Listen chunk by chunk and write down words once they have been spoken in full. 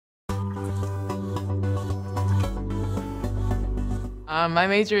My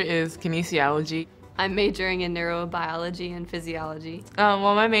major is kinesiology. I'm majoring in neurobiology and physiology.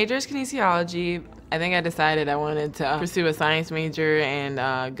 Well, my major is kinesiology. I think I decided I wanted to pursue a science major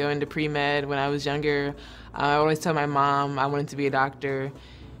and go into pre-med when I was younger. I always tell my mom I wanted to be a doctor.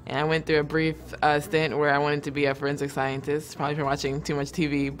 And I went through a brief stint where I wanted to be a forensic scientist, probably from watching too much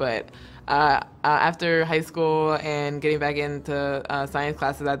TV. But after high school and getting back into science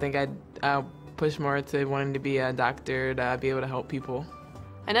classes, I think I'd push more to wanting to be a doctor to be able to help people.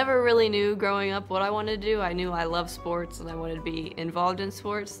 I never really knew growing up what I wanted to do. I knew I loved sports and I wanted to be involved in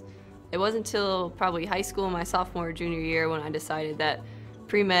sports. It wasn't until probably high school, my sophomore or junior year, when I decided that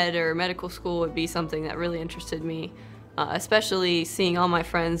pre-med or medical school would be something that really interested me, especially seeing all my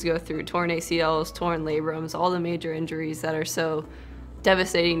friends go through torn ACLs, torn labrums, all the major injuries that are so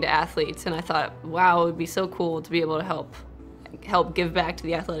devastating to athletes. And I thought, wow, it would be so cool to be able to help give back to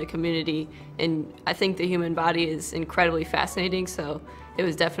the athletic community. And I think the human body is incredibly fascinating, so it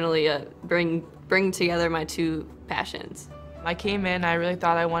was definitely bring together my two passions. I came in, I really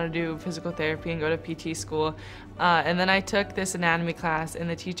thought I wanted to do physical therapy and go to PT school. And then I took this anatomy class, and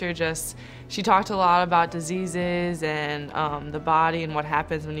the teacher she talked a lot about diseases and the body and what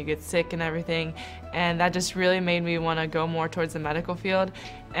happens when you get sick and everything. And that just really made me want to go more towards the medical field.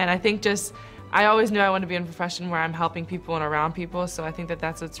 And I think I always knew I wanted to be in a profession where I'm helping people and around people, so I think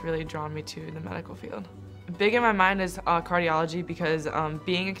that's what's really drawn me to the medical field. Big in my mind is cardiology, because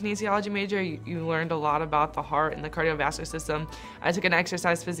being a kinesiology major, you learned a lot about the heart and the cardiovascular system. I took an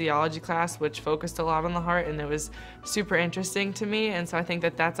exercise physiology class which focused a lot on the heart, and it was super interesting to me, and so I think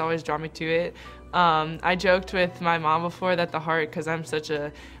that's always drawn me to it. I joked with my mom before that the heart, because I'm such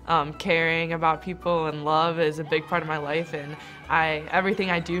a caring about people, and love is a big part of my life, and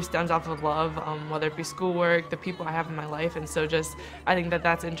everything I do stems off of love, whether it be schoolwork, the people I have in my life, and so I think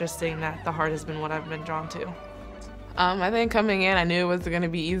that's interesting that the heart has been what I've been drawn to. I think coming in, I knew it was going to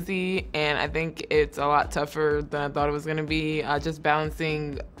be easy, and I think it's a lot tougher than I thought it was going to be. Just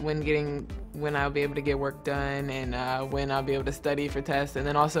balancing when I'll be able to get work done and when I'll be able to study for tests, and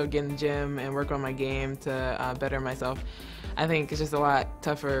then also get in the gym and work on my game to better myself. I think it's just a lot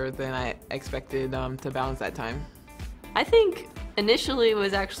tougher than I expected to balance that time. I think initially it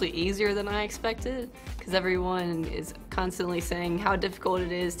was actually easier than I expected, because everyone is constantly saying how difficult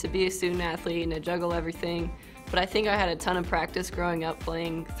it is to be a student athlete and to juggle everything. But I think I had a ton of practice growing up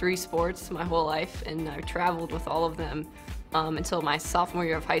playing 3 sports my whole life, and I traveled with all of them until my sophomore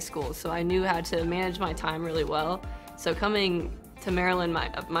year of high school. So I knew how to manage my time really well. So coming to Maryland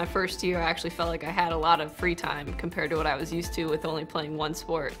my first year, I actually felt like I had a lot of free time compared to what I was used to with only playing 1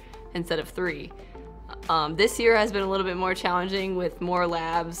 sport instead of 3. This year has been a little bit more challenging with more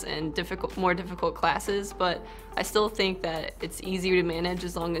labs and more difficult classes, but I still think that it's easier to manage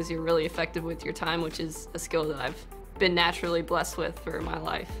as long as you're really effective with your time, which is a skill that I've been naturally blessed with for my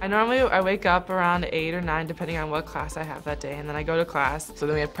life. I wake up around 8 or 9 depending on what class I have that day, and then I go to class. So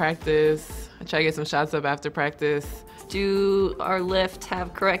then we have practice. I try to get some shots up after practice. Do our lift,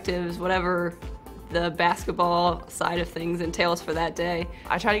 have correctives, whatever the basketball side of things entails for that day.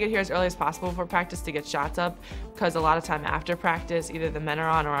 I try to get here as early as possible for practice to get shots up, because a lot of time after practice, either the men are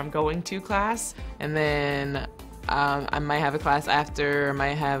on or I'm going to class. And then I might have a class after, I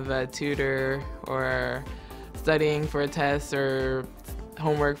might have a tutor or studying for a test or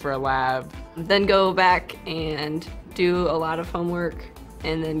homework for a lab. Then go back and do a lot of homework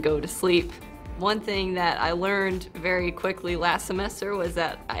and then go to sleep. One thing that I learned very quickly last semester was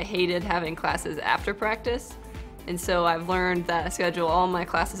that I hated having classes after practice. And so I've learned that I schedule all my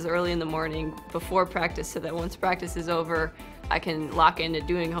classes early in the morning before practice, so that once practice is over, I can lock into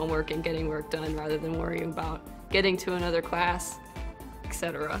doing homework and getting work done rather than worrying about getting to another class,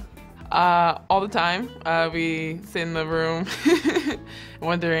 etc. All the time. We sit in the room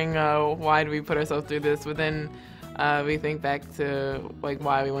wondering why do we put ourselves through this, but then we think back to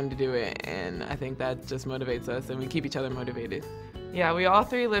why we wanted to do it, and I think that just motivates us, and we keep each other motivated. Yeah, we all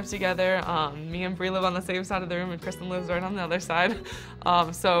 3 live together. Me and Bree live on the same side of the room, and Kristen lives right on the other side.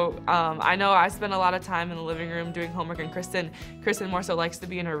 I know I spend a lot of time in the living room doing homework, and Kristen more so likes to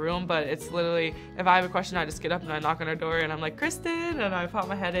be in her room, but it's literally, if I have a question, I just get up and I knock on her door, and I'm like, Kristen, and I pop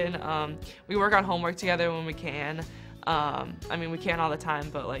my head in. We work on homework together when we can. We can't all the time,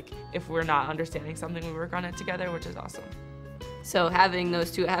 but if we're not understanding something, we work on it together, which is awesome. So having those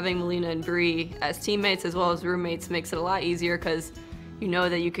two, having Melina and Bree as teammates as well as roommates, makes it a lot easier, because you know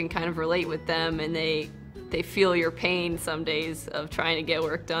that you can kind of relate with them, and they feel your pain some days of trying to get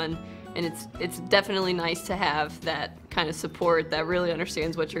work done. And it's definitely nice to have that kind of support that really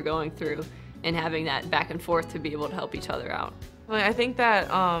understands what you're going through, and having that back and forth to be able to help each other out. I think that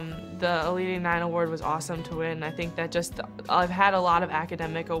the Elite 89 award was awesome to win. I think that just I've had a lot of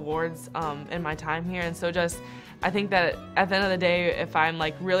academic awards in my time here, and so just I think that at the end of the day, if I'm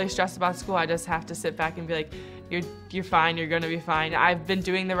like really stressed about school, I just have to sit back and be like, you're fine, you're gonna be fine. I've been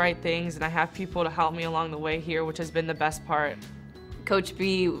doing the right things, and I have people to help me along the way here, which has been the best part. Coach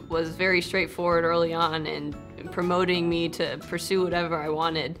B was very straightforward early on in promoting me to pursue whatever I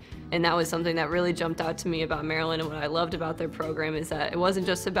wanted, and that was something that really jumped out to me about Maryland. And what I loved about their program is that it wasn't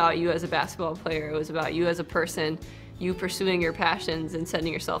just about you as a basketball player, it was about you as a person, you pursuing your passions and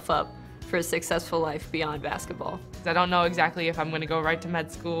setting yourself up for a successful life beyond basketball. I don't know exactly if I'm going to go right to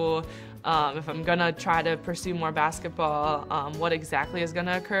med school, if I'm going to try to pursue more basketball, what exactly is going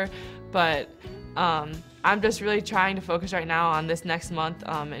to occur, but I'm just really trying to focus right now on this next month,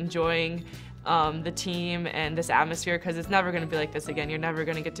 enjoying the team and this atmosphere, because it's never going to be like this again. You're never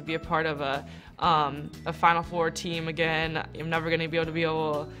going to get to be a part of a Final Four team again. You're never going to be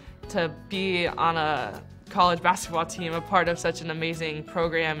able to be on a college basketball team, a part of such an amazing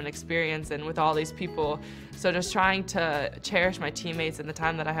program and experience, and with all these people. So just trying to cherish my teammates and the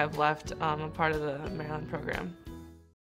time that I have left, a part of the Maryland program.